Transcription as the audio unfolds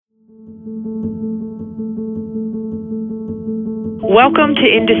Welcome to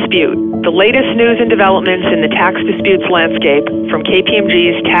In Dispute, the latest news and developments in the tax disputes landscape from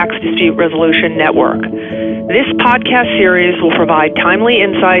KPMG's Tax Dispute Resolution Network. This podcast series will provide timely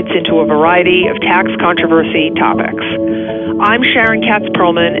insights into a variety of tax controversy topics. I'm Sharon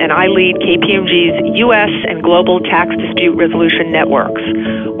Katz-Perlman, and I lead KPMG's U.S. and Global Tax Dispute Resolution Networks.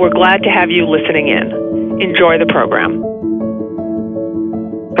 We're glad to have you listening in. Enjoy the program.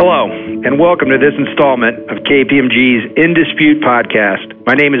 Hello, and welcome to this installment of KPMG's In Dispute podcast.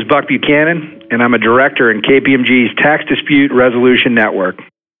 My name is Buck Buchanan, and I'm a director in KPMG's Tax Dispute Resolution Network.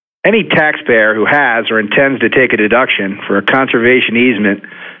 Any taxpayer who has or intends to take a deduction for a conservation easement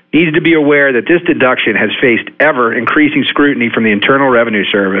needs to be aware that this deduction has faced ever-increasing scrutiny from the Internal Revenue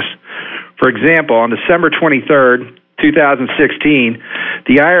Service. For example, on December 23rd, 2016,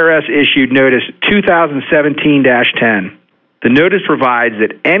 the IRS issued Notice 2017-10. The notice provides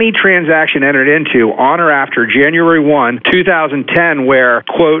that any transaction entered into on or after January 1, 2010, where,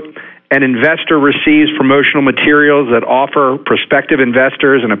 quote, an investor receives promotional materials that offer prospective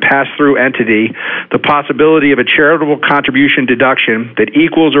investors and a pass-through entity the possibility of a charitable contribution deduction that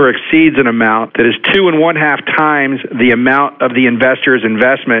equals or exceeds an amount that is 2.5 times the amount of the investor's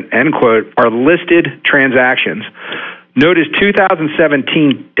investment, end quote, are listed transactions. Notice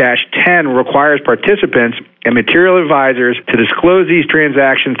 2017-10 requires participants and material advisors to disclose these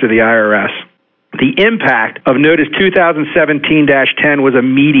transactions to the IRS. The impact of Notice 2017-10 was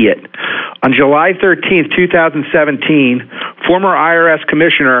immediate. On July 13, 2017, former IRS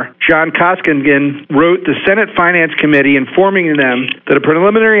Commissioner John Koskinen wrote the Senate Finance Committee informing them that a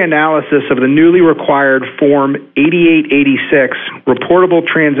preliminary analysis of the newly required Form 8886 Reportable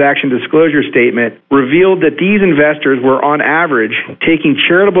Transaction Disclosure Statement revealed that these investors were, on average, taking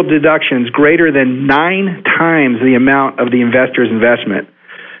charitable deductions greater than 9 times the amount of the investor's investment.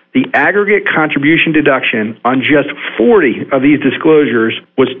 The aggregate contribution deduction on just 40 of these disclosures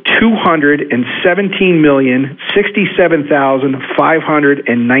was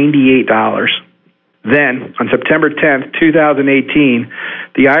 $217,067,598. Then, on September 10, 2018,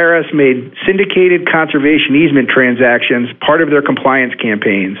 the IRS made syndicated conservation easement transactions part of their compliance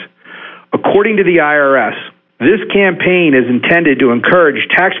campaigns. According to the IRS, this campaign is intended to encourage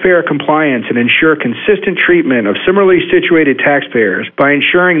taxpayer compliance and ensure consistent treatment of similarly situated taxpayers by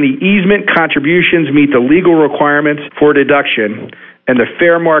ensuring the easement contributions meet the legal requirements for deduction and the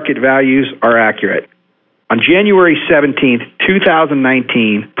fair market values are accurate. On January 17,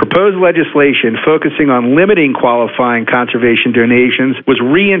 2019, proposed legislation focusing on limiting qualifying conservation donations was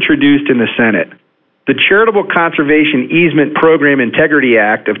reintroduced in the Senate. The Charitable Conservation Easement Program Integrity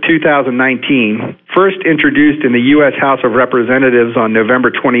Act of 2019, first introduced in the U.S. House of Representatives on November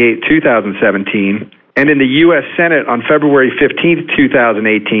 28, 2017, and in the U.S. Senate on February 15,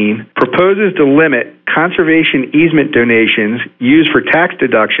 2018, proposes to limit conservation easement donations used for tax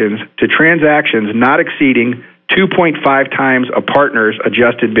deductions to transactions not exceeding 2.5 times a partner's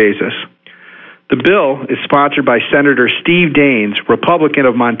adjusted basis. The bill is sponsored by Senator Steve Daines, Republican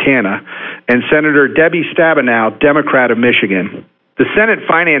of Montana, and Senator Debbie Stabenow, Democrat of Michigan. The Senate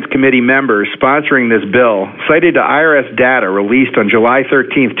Finance Committee members sponsoring this bill cited the IRS data released on July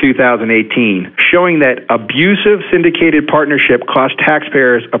 13, 2018, showing that abusive syndicated partnership cost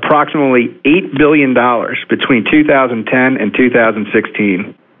taxpayers approximately $8 billion between 2010 and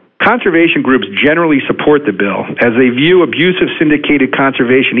 2016. Conservation groups generally support the bill as they view abusive syndicated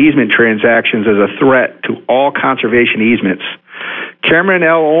conservation easement transactions as a threat to all conservation easements. Cameron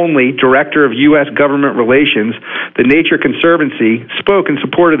L. Onley, Director of U.S. Government Relations, the Nature Conservancy, spoke in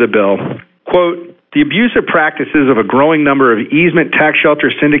support of the bill. Quote, the abusive practices of a growing number of easement tax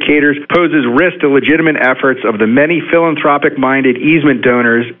shelter syndicators poses risk to legitimate efforts of the many philanthropic-minded easement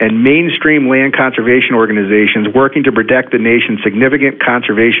donors and mainstream land conservation organizations working to protect the nation's significant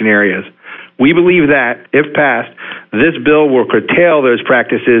conservation areas. We believe that, if passed, this bill will curtail those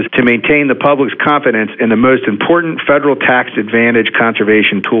practices to maintain the public's confidence in the most important federal tax advantage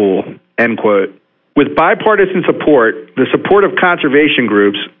conservation tool, end quote. With bipartisan support, the support of conservation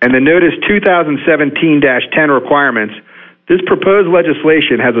groups, and the Notice 2017-10 requirements, this proposed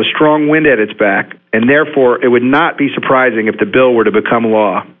legislation has a strong wind at its back, and therefore it would not be surprising if the bill were to become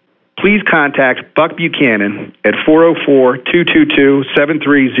law. Please contact Buck Buchanan at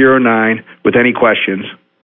 404-222-7309 with any questions.